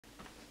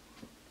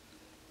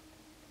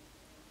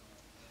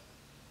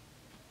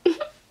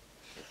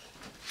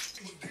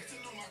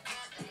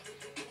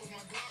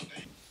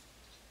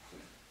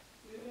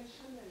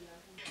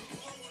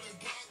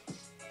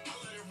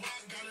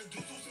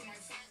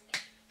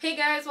Hey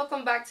guys,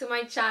 welcome back to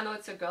my channel.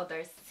 It's your girl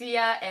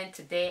Darcia, and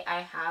today I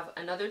have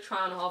another try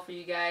on haul for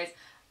you guys.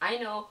 I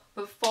know,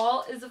 but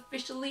fall is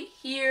officially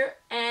here,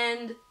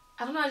 and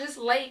I don't know, I just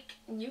like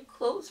new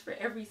clothes for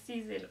every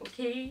season,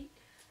 okay?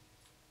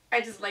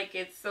 I just like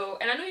it, so,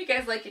 and I know you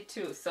guys like it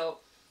too, so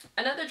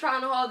another try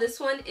on haul. This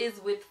one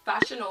is with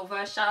Fashion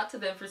Nova. Shout out to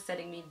them for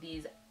sending me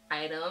these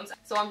items.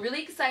 So I'm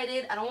really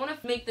excited. I don't want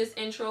to make this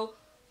intro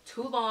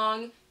too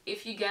long.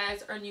 If you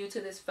guys are new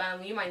to this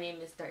family, my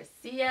name is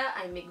Darcia.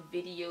 I make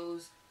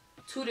videos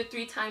 2 to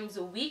 3 times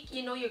a week.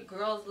 You know, your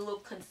girl's a little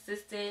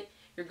consistent.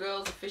 Your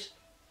girl's official.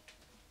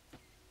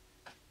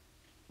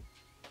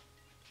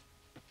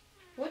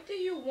 What do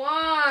you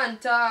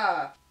want?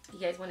 You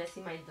guys want to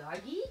see my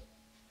doggy?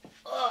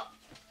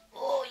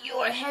 Oh, you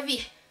are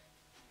heavy.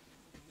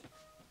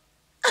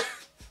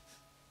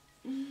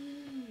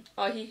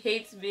 Oh, he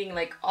hates being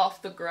like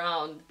off the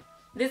ground.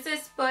 This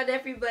is Spud,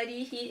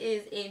 everybody. He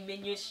is a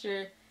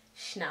miniature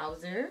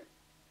schnauzer.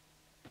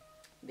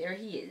 There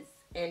he is,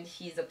 and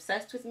he's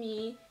obsessed with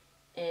me,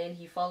 and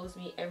he follows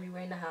me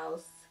everywhere in the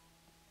house,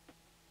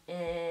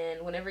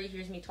 and whenever he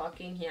hears me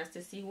talking, he has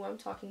to see who I'm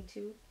talking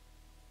to.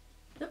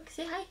 Look,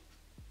 say hi.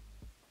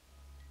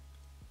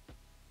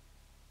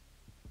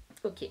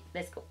 Okay,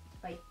 let's go.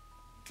 Bye.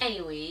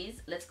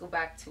 Anyways, let's go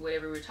back to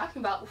whatever we were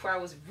talking about before I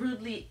was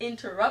rudely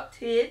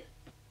interrupted.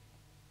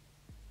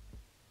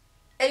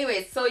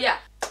 Anyways, so yeah,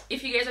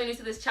 if you guys are new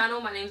to this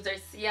channel, my name is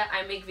Darcia.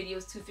 I make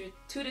videos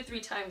 2 to 3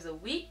 times a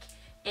week,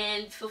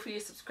 and feel free to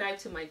subscribe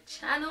to my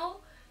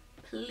channel,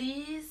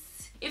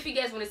 please. If you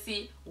guys want to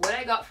see what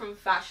I got from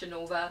Fashion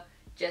Nova,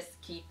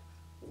 just keep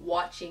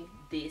watching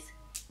this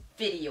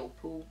video,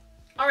 poo.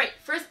 Alright,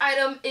 first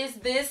item is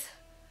this,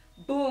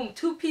 boom,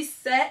 2-piece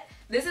set.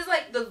 This is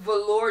like the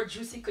velour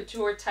juicy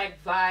couture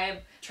type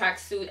vibe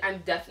tracksuit. I'm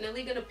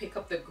definitely gonna pick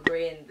up the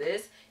gray in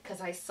this because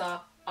I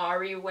saw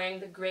Ivory wearing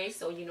the gray,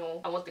 so you know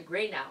I want the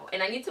gray now,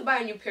 and I need to buy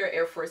a new pair of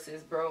Air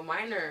Forces, bro.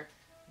 Mine are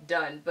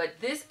done, but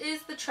this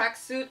is the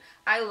tracksuit.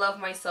 I love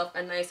myself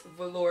a nice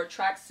velour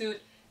tracksuit.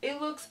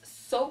 It looks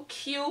so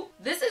cute.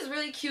 This is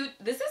really cute.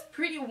 This is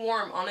pretty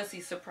warm,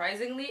 honestly.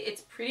 Surprisingly,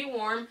 it's pretty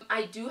warm.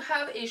 I do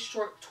have a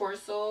short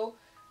torso,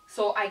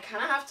 so I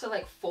kind of have to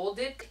like fold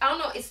it. I don't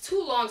know, it's too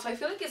long, so I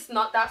feel like it's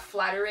not that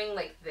flattering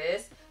like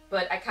this,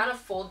 but I kind of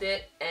fold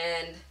it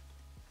and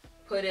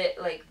put it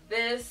like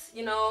this,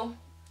 you know,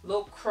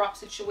 low crop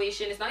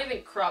situation. It's not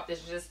even cropped,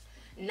 it's just,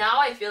 now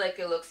I feel like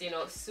it looks, you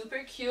know,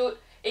 super cute.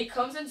 It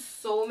comes in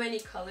so many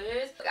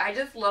colors. I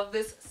just love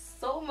this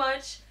so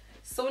much.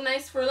 So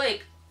nice for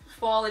like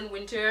fall and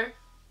winter.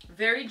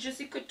 Very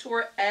juicy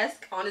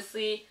couture-esque.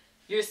 Honestly,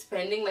 you're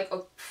spending like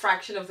a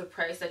fraction of the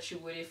price that you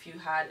would if you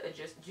had a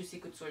just juicy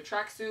couture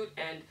tracksuit,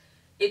 and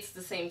it's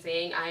the same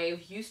thing. I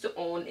used to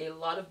own a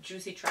lot of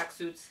juicy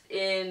tracksuits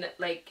in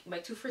like my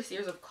 2 first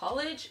years of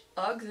college.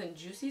 Uggs and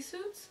juicy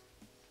suits,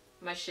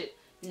 my shit.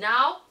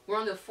 Now we're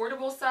on the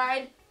affordable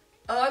side,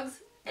 Uggs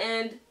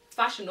and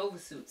Fashion Nova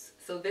suits.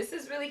 So this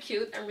is really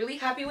cute. I'm really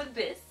happy with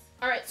this.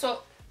 Alright,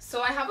 so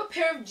I have a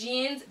pair of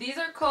jeans. These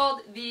are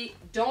called the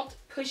Don't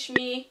Push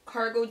Me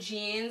cargo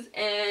jeans,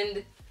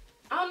 and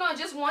I don't know, I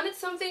just wanted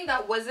something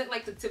that wasn't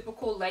like the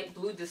typical light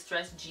blue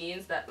distressed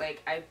jeans that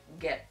like I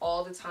get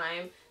all the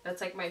time.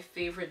 That's like my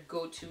favorite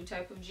go-to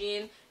type of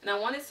jean, and I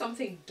wanted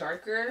something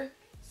darker.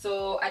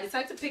 So I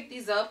decided to pick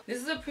these up. This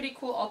is a pretty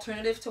cool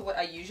alternative to what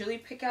I usually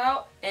pick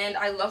out, and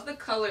I love the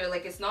color.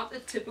 Like, it's not the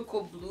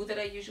typical blue that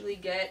I usually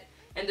get,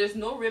 and there's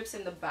no rips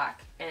in the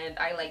back, and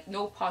I like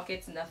no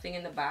pockets, nothing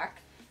in the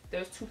back.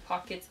 There's 2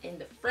 pockets in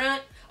the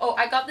front. Oh,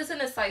 I got this in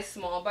a size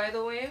small, by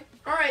the way.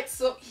 Alright,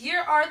 so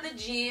here are the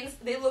jeans.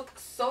 They look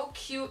so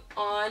cute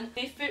on.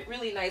 They fit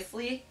really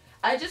nicely.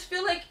 I just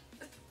feel like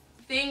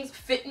things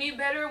fit me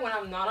better when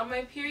I'm not on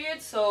my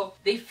period, so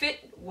they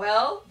fit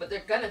well, but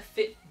they're gonna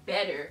fit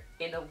better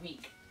in a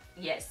week.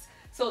 Yes,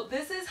 so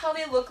this is how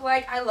they look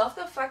like. I love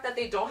the fact that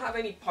they don't have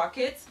any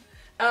pockets.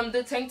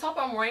 The tank top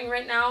I'm wearing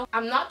right now,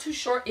 I'm not too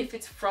sure if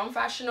it's from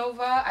Fashion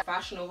Nova.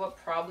 Fashion Nova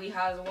probably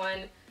has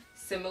one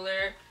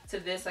similar to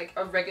this, like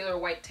a regular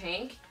white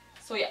tank.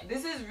 So yeah,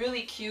 this is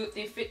really cute.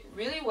 They fit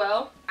really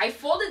well. I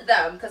folded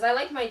them because I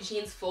like my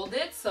jeans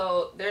folded,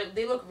 so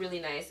they look really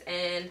nice.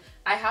 And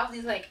I have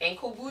these like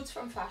ankle boots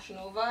from Fashion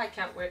Nova. I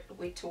can't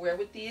wait to wear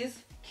with these.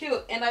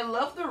 Cute. And I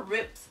love the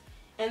rips,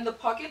 and the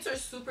pockets are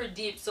super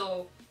deep,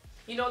 so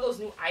you know those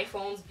new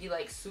iPhones be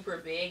like super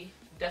big.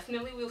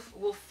 Definitely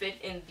will fit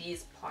in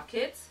these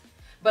pockets.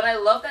 But I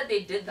love that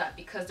they did that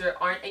because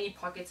there aren't any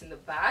pockets in the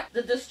back.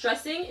 The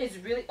distressing is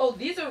really, oh,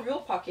 these are real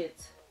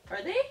pockets.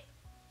 Are they?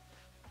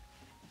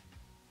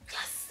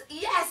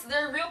 Yes,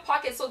 they're real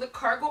pockets. So the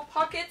cargo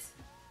pockets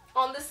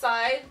on the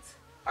sides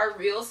are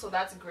real, so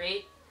that's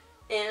great.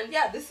 And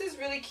yeah, this is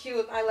really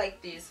cute. I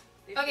like these.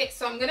 Okay,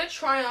 so I'm gonna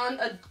try on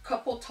a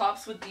couple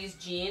tops with these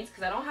jeans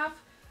because I don't have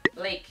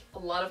like a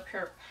lot of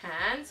pair of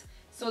pants.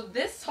 So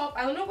this top,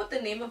 I don't know what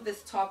the name of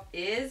this top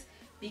is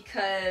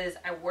because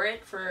I wore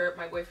it for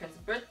my boyfriend's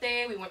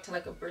birthday. We went to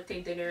like a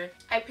birthday dinner.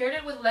 I paired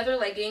it with leather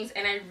leggings,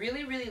 and I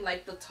really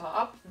like the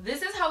top.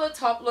 This is how the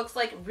top looks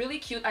like. Really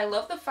cute. I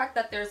love the fact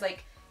that there's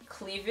like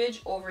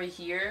cleavage over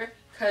here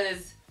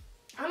because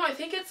I don't know, I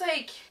think it's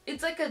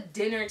like a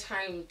dinner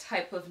time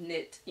type of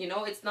knit, you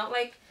know? It's not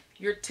like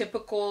your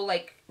typical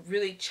like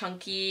really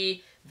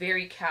chunky,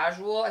 very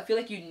casual. I feel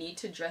like you need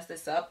to dress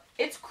this up.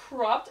 It's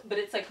cropped, but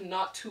it's like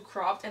not too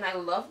cropped, and I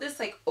love this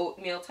like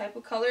oatmeal type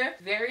of color.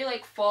 Very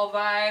like fall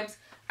vibes,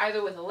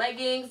 either with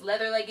leggings,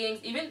 leather leggings,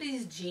 even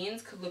these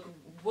jeans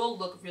will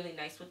look really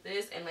nice with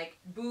this, and like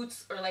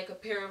boots or like a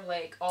pair of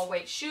like all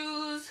white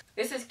shoes.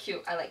 This is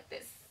cute. I like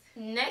this.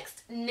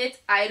 Next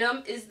knit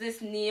item is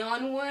this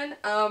neon one.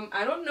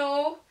 I don't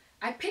know.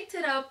 I picked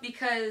it up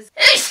because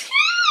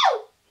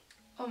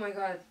oh my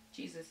god,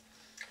 Jesus.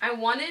 I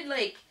want to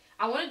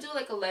do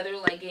like a leather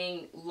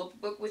legging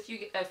lookbook with you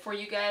for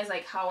you guys,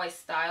 like how I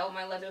style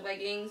my leather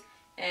leggings,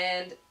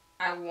 and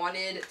I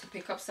wanted to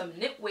pick up some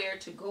knitwear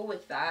to go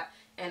with that,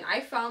 and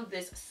I found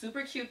this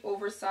super cute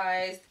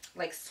oversized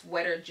like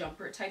sweater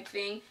jumper type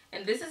thing,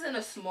 and this is in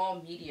a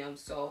small medium,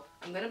 so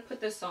I'm gonna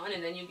put this on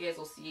and then you guys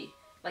will see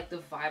like the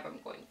vibe I'm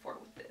going for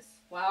with this.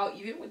 Wow,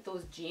 even with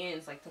those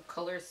jeans, like the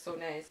color is so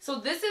nice. So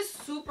this is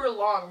super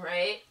long,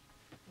 right?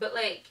 But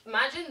like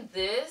imagine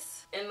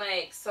this and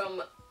like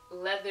some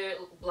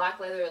black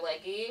leather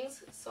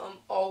leggings, some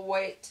all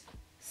white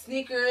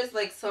sneakers,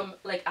 like some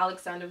like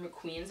Alexander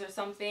McQueen's or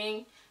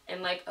something,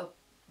 and like a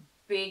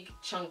big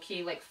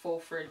chunky like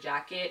faux fur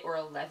jacket or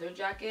a leather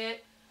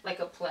jacket, like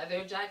a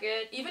pleather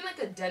jacket, even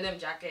like a denim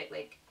jacket,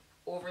 like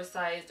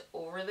oversized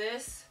over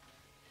this.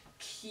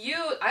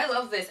 Cute. I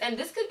love this, and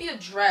this could be a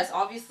dress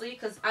obviously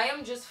because I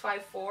am just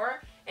 5'4"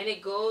 and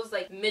it goes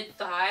like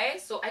mid-thigh,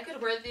 so I could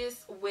wear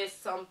this with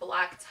some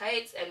black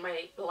tights and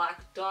my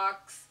black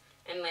docs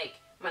and like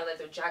my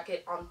leather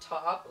jacket on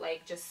top,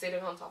 like just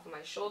sitting on top of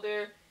my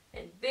shoulder,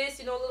 and this,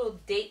 you know, a little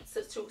date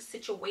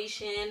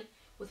situation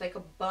with like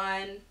a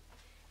bun.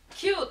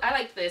 Cute. I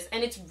like this,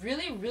 and it's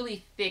really,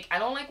 really thick. I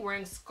don't like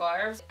wearing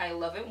scarves. I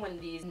love it when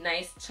these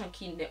nice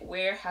chunky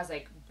knitwear has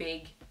like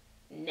big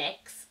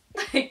necks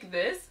like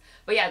this.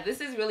 But yeah, this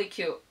is really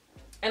cute,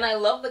 and I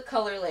love the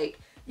color. Like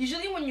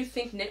usually when you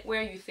think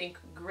knitwear, you think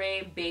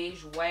gray,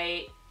 beige,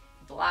 white,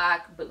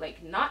 black, but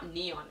like not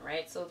neon,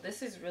 right? So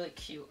this is really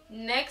cute.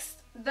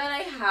 Next that I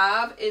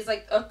have is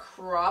like a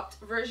cropped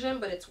version,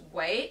 but it's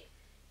white,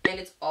 and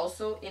it's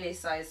also in a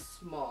size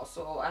small,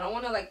 so I don't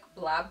want to like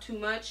blab too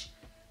much.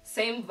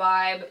 Same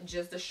vibe,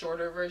 just a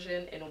shorter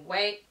version in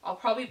white. I'll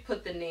probably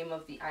put the name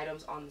of the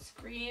items on the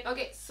screen.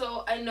 Okay,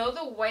 so I know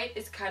the white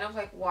is kind of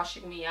like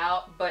washing me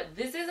out, but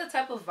this is the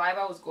type of vibe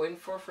I was going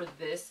for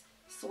this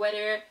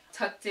sweater.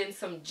 Tucked in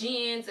some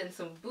jeans and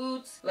some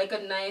boots, like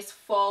a nice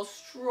fall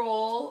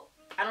stroll.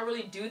 I don't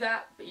really do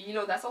that, but you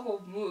know, that's a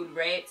whole mood,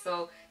 right?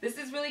 So this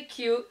is really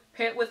cute.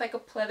 Pair it with like a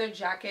pleather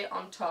jacket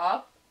on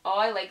top. Oh,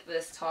 I like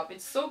this top.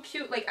 It's so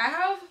cute. Like I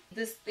have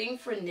this thing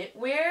for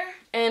knitwear,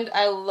 and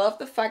I love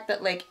the fact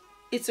that like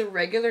it's a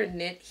regular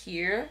knit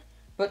here,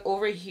 but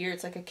over here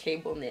it's like a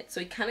cable knit.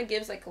 So it kind of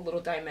gives like a little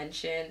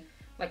dimension,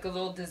 like a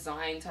little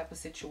design type of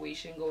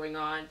situation going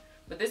on.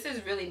 But this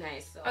is really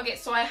nice. Okay,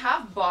 so I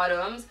have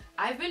bottoms.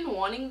 I've been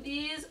wanting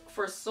these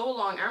for so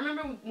long. I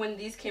remember when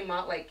these came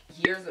out like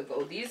years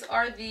ago. These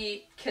are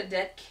the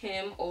Cadet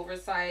Kim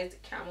oversized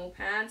camo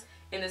pants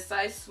in a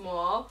size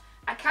small.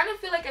 I kind of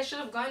feel like I should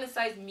have gone a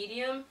size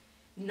medium,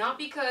 not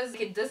because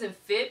it doesn't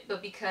fit,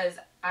 but because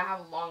I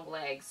have long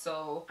legs.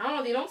 So I don't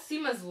know, they don't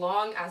seem as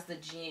long as the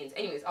jeans.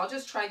 Anyways, I'll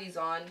just try these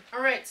on.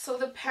 All right, so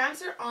the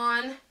pants are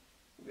on.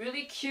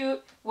 Really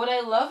cute. What I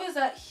love is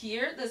that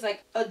here there's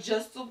like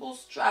adjustable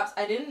straps.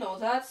 I didn't know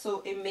that,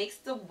 so it makes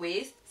the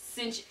waist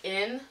cinch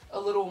in a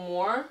little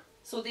more,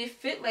 so they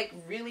fit like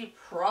really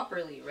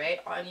properly, right,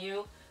 on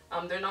you.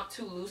 They're not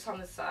too loose on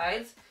the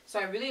sides, so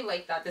I really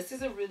like that. This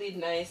is a really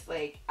nice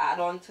like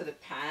add-on to the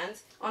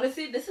pants.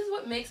 Honestly, this is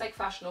what makes like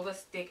Fashion Nova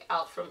stick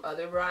out from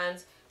other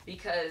brands,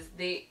 because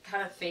they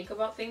kind of think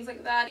about things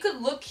like that. It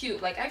could look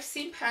cute. Like I've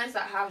seen pants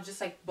that have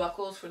just like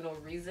buckles for no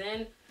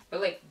reason,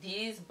 but like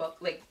these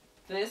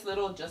this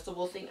little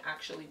adjustable thing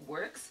actually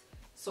works,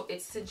 so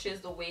it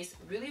cinches the waist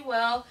really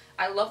well.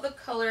 I love the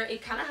color.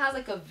 It kind of has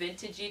like a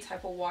vintagey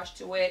type of wash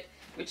to it,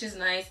 which is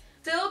nice.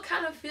 Still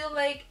kind of feel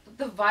like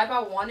the vibe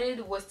I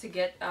wanted was to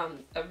get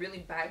a really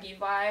baggy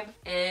vibe,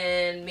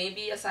 and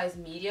maybe a size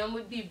medium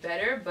would be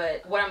better,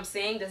 but what I'm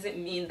saying doesn't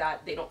mean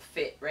that they don't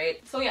fit,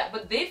 right? So yeah,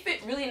 but they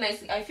fit really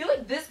nicely. I feel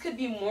like this could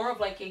be more of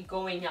like a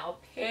going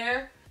out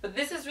pair, but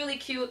this is really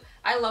cute.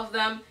 I love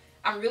them.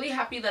 I'm really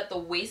happy that the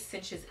waist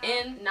cinches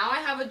in. Now I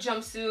have a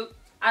jumpsuit.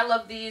 I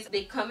love these.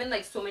 They come in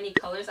like so many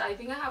colors. I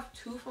think I have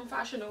two from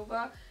Fashion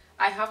Nova.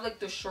 I have like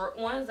the short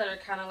ones that are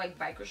kind of like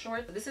biker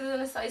shorts. This is in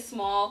a size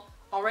small.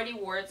 Already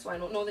wore it, so I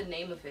don't know the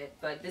name of it,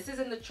 but this is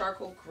in the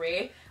charcoal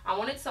gray. I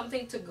wanted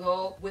something to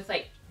go with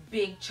like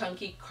big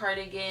chunky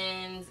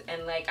cardigans,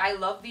 and like I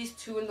love these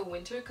two in the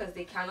winter because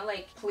they kind of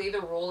like play the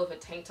role of a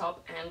tank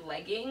top and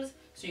leggings,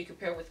 so you can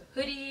pair with a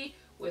hoodie,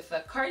 with a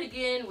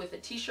cardigan, with a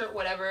t-shirt,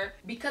 whatever.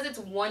 Because it's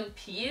one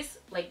piece,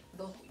 like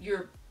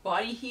your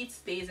body heat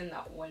stays in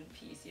that one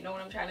piece, you know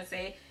what I'm trying to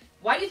say?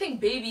 Why do you think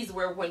babies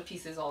wear one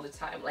pieces all the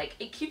time? Like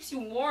it keeps you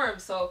warm,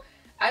 so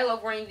I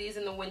love wearing these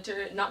in the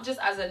winter, not just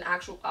as an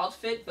actual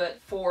outfit, but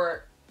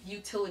for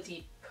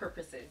utility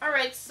purposes.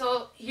 Alright,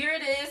 so here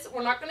it is.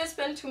 We're not going to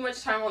spend too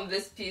much time on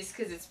this piece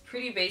because it's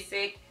pretty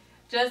basic.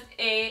 Just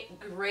a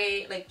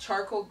gray, like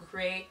charcoal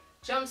gray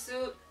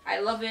jumpsuit. I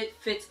love it.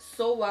 Fits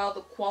so well.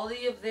 The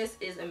quality of this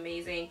is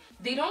amazing.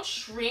 They don't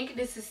shrink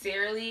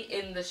necessarily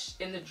in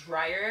the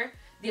dryer.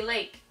 They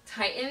like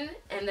tighten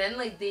and then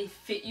like they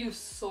fit you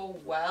so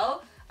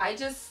well. I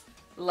just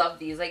love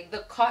these. Like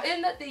the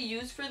cotton that they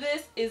use for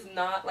this is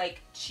not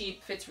like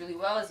cheap. Fits really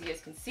well, as you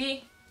guys can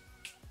see.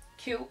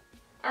 Cute.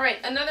 Alright,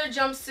 another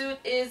jumpsuit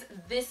is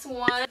this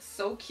one.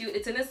 So cute.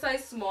 It's in a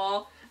size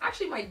small.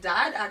 Actually, my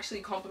dad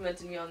actually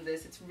complimented me on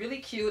this. It's really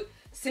cute.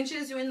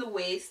 Cinches you in the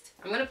waist.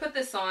 I'm gonna put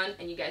this on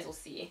and you guys will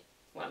see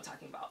what I'm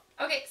talking about.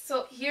 Okay,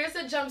 so here's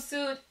a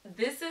jumpsuit.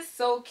 This is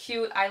so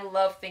cute. I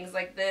love things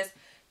like this.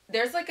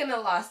 There's like an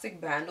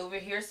elastic band over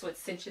here so it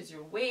cinches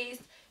your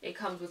waist. It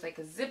comes with like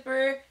a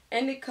zipper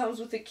and it comes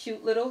with a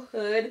cute little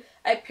hood.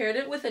 I paired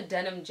it with a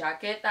denim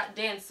jacket that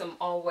day and some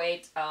all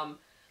white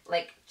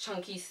like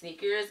chunky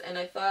sneakers, and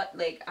I thought,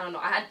 like, I don't know,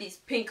 I had these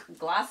pink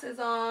glasses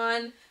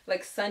on,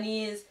 like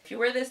sunnies. If you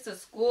wear this to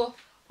school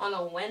on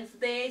a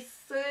Wednesday,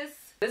 sis,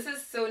 this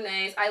is so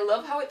nice. I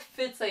love how it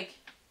fits, like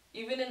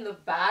even in the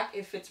back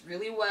it fits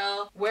really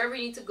well. Wherever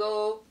you need to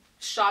go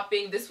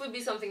shopping, this would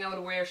be something I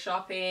would wear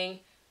shopping,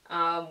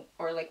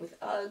 or like with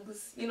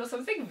Uggs, you know,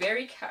 something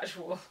very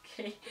casual.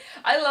 Okay,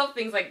 I love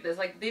things like this.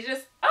 Like they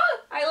just,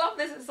 I love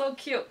this. It's so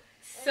cute.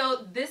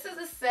 So this is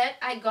a set.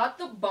 I got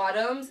the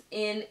bottoms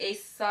in a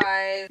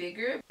size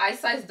bigger. I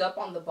sized up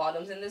on the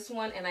bottoms in this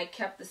one and I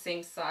kept the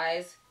same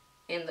size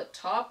in the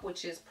top,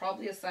 which is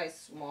probably a size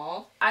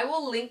small. I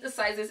will link the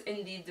sizes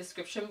in the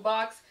description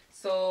box.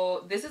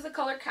 So this is a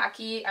color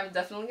khaki. I'm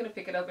definitely going to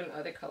pick it up in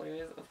other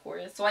colors, of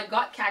course. So I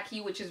got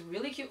khaki, which is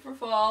really cute for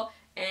fall,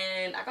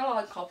 and I got a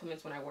lot of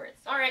compliments when I wore it.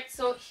 Alright,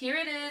 so here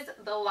it is,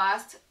 the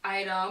last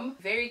item.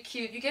 Very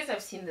cute. You guys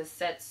have seen this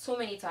set so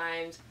many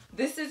times.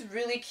 This is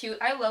really cute.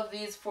 I love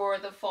these for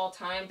the fall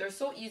time. They're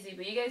so easy,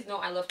 but you guys know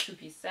I love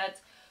two-piece sets.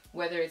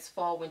 Whether it's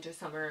fall, winter,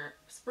 summer,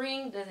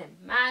 spring,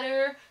 doesn't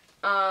matter.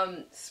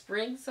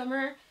 Spring,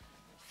 summer,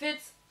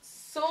 fits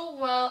so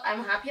well.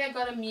 I'm happy I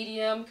got a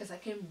medium because I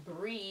can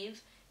breathe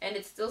and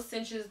it still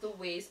cinches the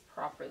waist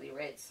properly,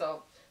 right?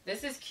 So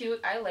this is cute.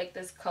 I like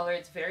this color.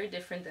 It's very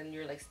different than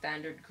your like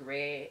standard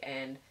gray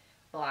and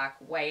black,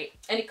 white,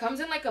 and it comes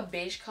in like a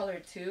beige color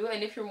too.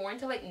 And if you're more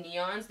into like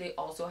neons, they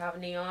also have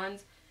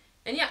neons.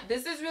 And yeah,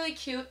 this is really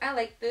cute. I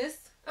like this.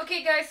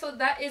 Okay guys, so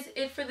that is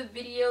it for the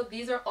video.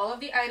 These are all of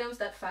the items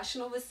that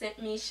Fashion Nova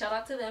sent me. Shout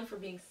out to them for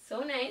being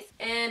so nice.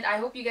 And I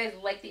hope you guys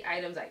like the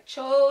items I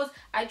chose.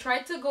 I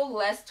tried to go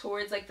less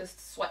towards like the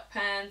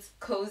sweatpants,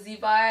 cozy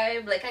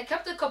vibe. Like I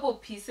kept a couple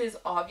pieces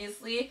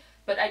obviously,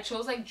 but I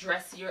chose like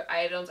dressier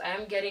items. I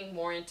am getting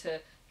more into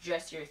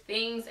dressier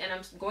things and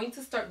I'm going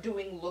to start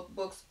doing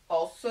lookbooks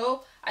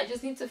also. I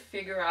just need to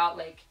figure out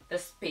like the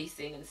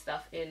spacing and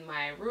stuff in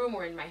my room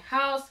or in my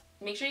house.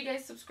 Make sure you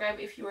guys subscribe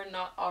if you are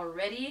not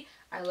already.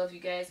 I love you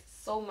guys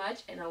so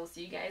much and I will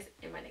see you guys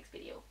in my next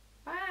video.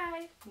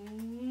 Bye!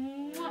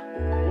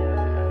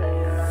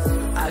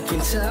 I can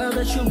tell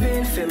that you've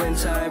been feeling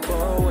type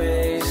of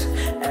ways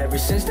ever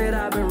since that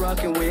I've been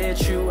rocking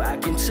with you. I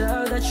can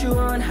tell that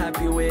you're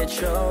unhappy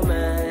with your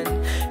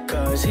man,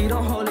 cause he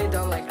don't hold it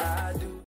down like I